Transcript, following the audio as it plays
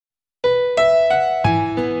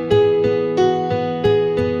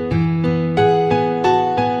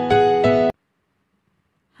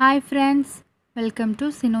Hi friends, welcome to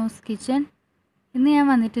Sinos kitchen. ഇന്ന് ഞാൻ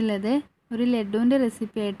വന്നിട്ടുള്ളത് ഒരു ലഡുവിൻ്റെ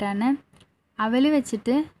റെസിപ്പി ആയിട്ടാണ്. അവൽ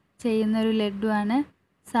വെച്ചിട്ട് ചെയ്യുന്നൊരു ലഡുവാണ്.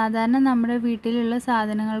 സാധാരണ നമ്മുടെ വീട്ടിലുള്ള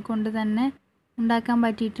സാധനങ്ങൾ കൊണ്ട് തന്നെ ഉണ്ടാക്കാൻ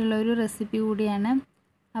പറ്റിയിട്ടുള്ള ഒരു റെസിപ്പി കൂടിയാണ്.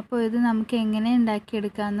 അപ്പോൾ ഇത് നമുക്ക് എങ്ങനെ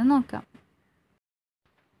ഉണ്ടാക്കിയെടുക്കാമെന്ന് നോക്കാം.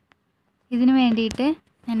 ഇതിന് വേണ്ടിയിട്ട്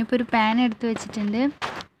ഞാനിപ്പോൾ ഒരു പാൻ എടുത്ത് വെച്ചിട്ടുണ്ട്.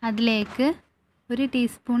 അതിലേക്ക് 1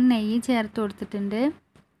 ടീസ്പൂൺ നെയ്യ് ചേർത്ത് കൊടുത്തിട്ടുണ്ട്.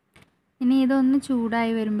 ഇനി ഇതൊന്ന്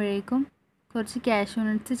ചൂടായി വരുമ്പോഴേക്കും കുറച്ച് കാഷ്യൂ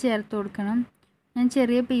നട്ട്സ് ചേർത്ത് കൊടുക്കണം. ഞാൻ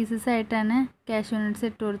ചെറിയ പീസസ് ആയിട്ടാണ് കാഷ്യൂ നട്ട്സ്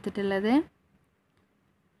ഇട്ട് കൊടുത്തിട്ടുള്ളത്.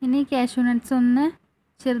 ഇനി കാഷ്യൂ നട്ട്സ് ഒന്ന്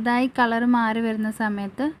ചെറുതായി കളർ മാറി വരുന്ന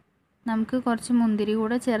സമയത്ത് നമുക്ക് കുറച്ച് മുന്തിരി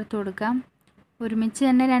കൂടെ ചേർത്ത് കൊടുക്കാം. ഒരുമിച്ച്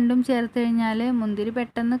തന്നെ രണ്ടും ചേർത്ത് കഴിഞ്ഞാൽ മുന്തിരി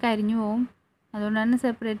പെട്ടെന്ന് കരിഞ്ഞു പോകും. അതുകൊണ്ടാണ്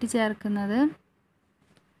സെപ്പറേറ്റ് ചേർക്കുന്നത്.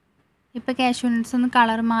 ഇപ്പോൾ കാഷ്യൂ നട്ട്സ് ഒന്ന്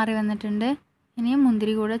കളർ മാറി വന്നിട്ടുണ്ട്. ഇനി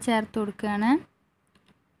മുന്തിരി കൂടെ ചേർത്ത് കൊടുക്കുകയാണ്.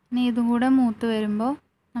 ഇനി ഇതും കൂടെ മൂത്ത് വരുമ്പോൾ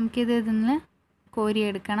നമുക്കിത് ഇതിന്ന്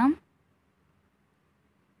കോരിയെടുക്കണം.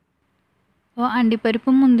 അപ്പോൾ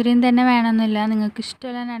അണ്ടിപ്പരിപ്പും മുന്തിരിയും തന്നെ വേണമെന്നില്ല, നിങ്ങൾക്ക്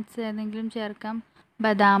ഇഷ്ടമുള്ള നട്ട്സ് ഏതെങ്കിലും ചേർക്കാം.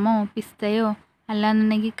 ബദാമോ പിസ്തയോ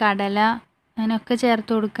അല്ലാന്നുണ്ടെങ്കിൽ കടല അങ്ങനെയൊക്കെ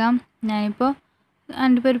ചേർത്ത് കൊടുക്കാം. ഞാനിപ്പോൾ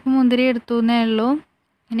അണ്ടിപ്പരിപ്പ് മുന്തിരി എടുത്തു എന്നേ ഉള്ളൂ.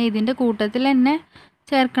 പിന്നെ ഇതിൻ്റെ കൂട്ടത്തിൽ തന്നെ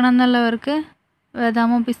ചേർക്കണം എന്നുള്ളവർക്ക്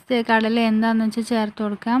ബദാമോ പിസ്തയോ കടല എന്താണെന്ന് വെച്ചാൽ ചേർത്ത്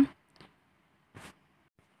കൊടുക്കാം.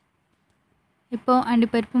 ഇപ്പോൾ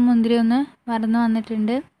അണ്ടിപ്പരിപ്പും മുന്തിരി ഒന്ന് വറന്ന്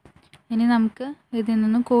വന്നിട്ടുണ്ട്. ഇനി നമുക്ക് ഇതിൽ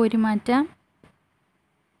നിന്ന് കോരി മാറ്റാം.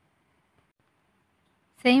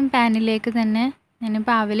 സെയിം പാനിലേക്ക് തന്നെ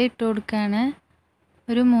ഞാനിപ്പോൾ അവൽ ഇട്ട് കൊടുക്കുകയാണ്.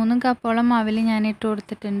 ഒരു 3 കപ്പോളം അവൽ ഞാൻ ഇട്ട്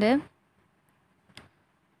കൊടുത്തിട്ടുണ്ട്.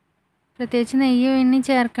 പ്രത്യേകിച്ച് നെയ്യ് ഇനി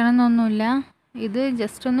ചേർക്കണം എന്നൊന്നുമില്ല. ഇത്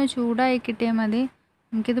ജസ്റ്റ് ഒന്ന് ചൂടായി കിട്ടിയാൽ മതി.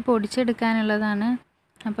 നമുക്കിത് പൊടിച്ചെടുക്കാനുള്ളതാണ്.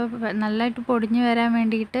 അപ്പോൾ നല്ലതായിട്ട് പൊടിഞ്ഞ് വരാൻ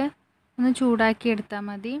വേണ്ടിയിട്ട് ഒന്ന് ചൂടാക്കി എടുത്താൽ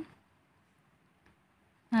മതി.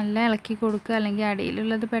 നല്ല ഇളക്കി കൊടുക്കുക, അല്ലെങ്കിൽ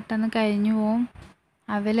അടിയിലുള്ളത് പെട്ടെന്ന് കരിഞ്ഞു പോവും.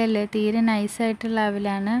 അവലല്ലേ, തീരെ നൈസായിട്ടുള്ള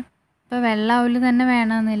അവലാണ്. ഇപ്പോൾ വെള്ള അവൽ തന്നെ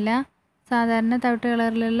വേണമെന്നില്ല, സാധാരണ തവിട്ട്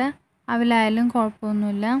കളറിലുള്ള അവലായാലും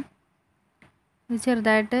കുഴപ്പമൊന്നുമില്ല. ഇത്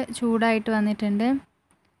ചെറുതായിട്ട് ചൂടായിട്ട് വന്നിട്ടുണ്ട്.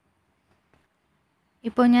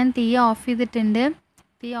 ഇപ്പോൾ ഞാൻ തീ ഓഫ് ചെയ്തിട്ടുണ്ട്.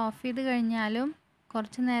 തീ ഓഫ് ചെയ്ത് കഴിഞ്ഞാലും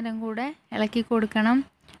കുറച്ച് നേരം കൂടെ ഇളക്കി കൊടുക്കണം.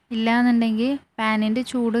 ഇല്ലാന്നുണ്ടെങ്കിൽ പാനിൻ്റെ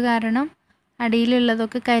ചൂട് കാരണം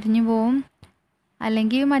അടിയിലുള്ളതൊക്കെ കരിഞ്ഞു പോവും.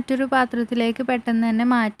 അല്ലെങ്കിൽ മറ്റൊരു പാത്രത്തിലേക്ക് പെട്ടെന്ന് തന്നെ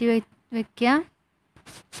മാറ്റി വയ്ക്കുക.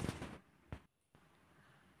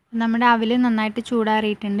 നമ്മുടെ അവൽ നന്നായിട്ട്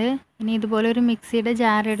ചൂടാറിയിട്ടുണ്ട്. ഇനി ഇതുപോലെ ഒരു മിക്സിയുടെ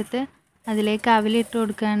ജാർ എടുത്ത് അതിലേക്ക് അവൽ ഇട്ട്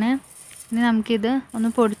കൊടുക്കുകയാണ്. ഇനി നമുക്കിത് ഒന്ന്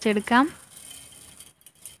പൊടിച്ചെടുക്കാം.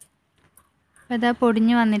 അപ്പോൾ ഇതാ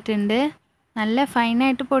പൊടിഞ്ഞ് വന്നിട്ടുണ്ട്. നല്ല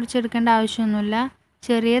ഫൈനായിട്ട് പൊടിച്ചെടുക്കേണ്ട ആവശ്യമൊന്നുമില്ല,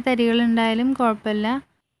 ചെറിയ തരികളുണ്ടായാലും കുഴപ്പമില്ല.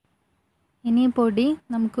 ഇനി പൊടി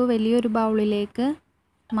നമുക്ക് വലിയൊരു ബൗളിലേക്ക്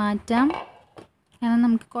മാറ്റാം. കാരണം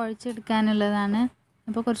നമുക്ക് കുഴച്ചെടുക്കാനുള്ളതാണ്.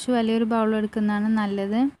 അപ്പോൾ കുറച്ച് വലിയൊരു ബൗൾ എടുക്കുന്നതാണ്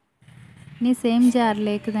നല്ലത്. ഇനി സെയിം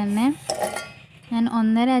ജാറിലേക്ക് തന്നെ ഞാൻ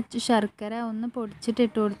 1.5 അച്ച് ശർക്കര ഒന്ന് പൊടിച്ചിട്ട്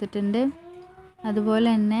ഇട്ട് കൊടുത്തിട്ടുണ്ട്. അതുപോലെ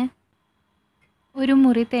തന്നെ ഒരു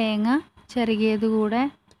മുറി തേങ്ങ ചിരകിയത് കൂടെ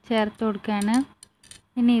ചേർത്ത് കൊടുക്കുകയാണ്.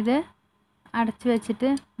 ഇനി ഇത് അടച്ചു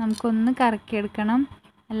വെച്ചിട്ട് നമുക്കൊന്ന് കറക്കിയെടുക്കണം.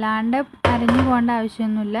 അല്ലാണ്ട് അരഞ്ഞു പോകേണ്ട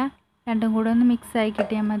ആവശ്യമൊന്നുമില്ല, രണ്ടും കൂടെ ഒന്ന് മിക്സായി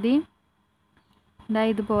കിട്ടിയാൽ മതി. ഇതാ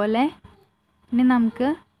ഇതുപോലെ. ഇനി നമുക്ക്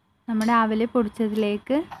നമ്മുടെ അവൽ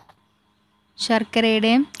പൊടിച്ചതിലേക്ക്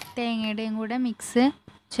ശർക്കരയുടെയും തേങ്ങയുടെയും കൂടെ മിക്സ്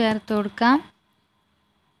ചേർത്ത് കൊടുക്കാം.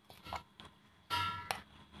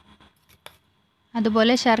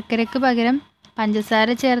 അതുപോലെ ശർക്കരയ്ക്ക് പകരം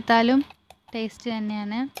പഞ്ചസാര ചേർത്താലും ടേസ്റ്റ്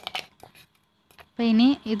തന്നെയാണ്. അപ്പോൾ ഇനി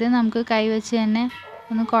ഇത് നമുക്ക് കൈവച്ച് തന്നെ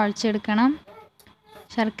ഒന്ന് കുഴച്ചെടുക്കണം.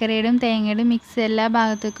 ശർക്കരയുടെയും തേങ്ങയുടെയും മിക്സ് എല്ലാ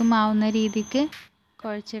ഭാഗത്തേക്കും ആവുന്ന രീതിക്ക്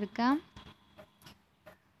കുഴച്ചെടുക്കാം.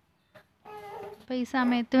 അപ്പോൾ ഈ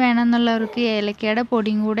സമയത്ത് വേണമെന്നുള്ളവർക്ക് ഏലക്കയുടെ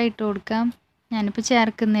പൊടിയും കൂടെ ഇട്ട് കൊടുക്കാം. ഞാനിപ്പോൾ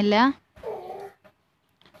ചേർക്കുന്നില്ല.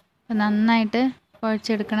 അപ്പോൾ നന്നായിട്ട്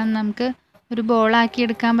കുഴച്ചെടുക്കണം. നമുക്ക് ഒരു ബോളാക്കി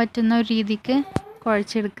എടുക്കാൻ പറ്റുന്ന ഒരു രീതിക്ക്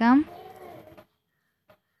കുഴച്ചെടുക്കാം.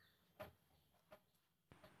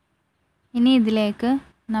 ഇനി ഇതിലേക്ക്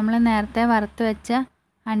നമ്മൾ നേരത്തെ വറുത്ത് വെച്ച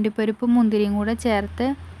അണ്ടിപ്പരിപ്പും മുന്തിരിയും കൂടെ ചേർത്ത്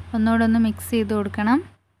ഒന്നുകൂടെ ഒന്ന് മിക്സ് ചെയ്ത് കൊടുക്കണം.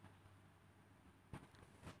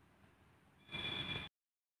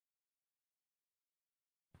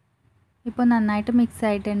 ഇപ്പോൾ നന്നായിട്ട് മിക്സ്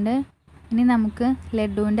ആയിട്ടുണ്ട്. ഇനി നമുക്ക്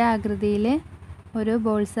ലഡുവിൻ്റെ ആകൃതിയിൽ ഓരോ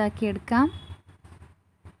ബോൾസാക്കി എടുക്കാം.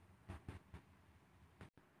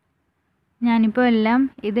 ഞാനിപ്പോൾ എല്ലാം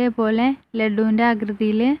ഇതേപോലെ ലഡുവിൻ്റെ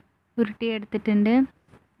ആകൃതിയിൽ ഉരുട്ടിയെടുത്തിട്ടുണ്ട്.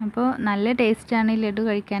 അപ്പോൾ നല്ല ടേസ്റ്റാണ് ഈ ലഡു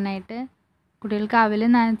കഴിക്കാനായിട്ട്. കുട്ടികൾക്ക് അവൽ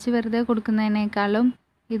നനച്ച് വെറുതെ കൊടുക്കുന്നതിനേക്കാളും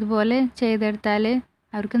ഇതുപോലെ ചെയ്തെടുത്താൽ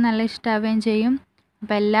അവർക്ക് നല്ല ഇഷ്ടമാവുകയും ചെയ്യും.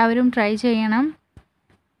 അപ്പോൾ എല്ലാവരും ട്രൈ ചെയ്യണം.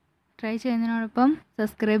 ട്രൈ ചെയ്യുന്നതിനോടൊപ്പം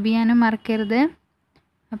സബ്സ്ക്രൈബ് ചെയ്യാനും മറക്കരുത്.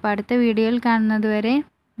 അപ്പോൾ അടുത്ത വീഡിയോയിൽ കാണുന്നത് വരെ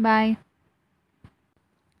ബൈ.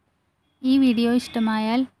 ഈ വീഡിയോ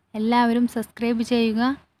ഇഷ്ടമായാൽ എല്ലാവരും സബ്സ്ക്രൈബ് ചെയ്യുക.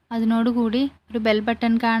 അതിനോടുകൂടി ഒരു ബെൽ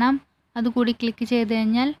ബട്ടൺ കാണാം. അതുകൂടി ക്ലിക്ക് ചെയ്ത്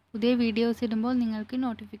കഴിഞ്ഞാൽ പുതിയ വീഡിയോസ് ഇടുമ്പോൾ നിങ്ങൾക്ക്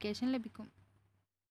നോട്ടിഫിക്കേഷൻ ലഭിക്കും.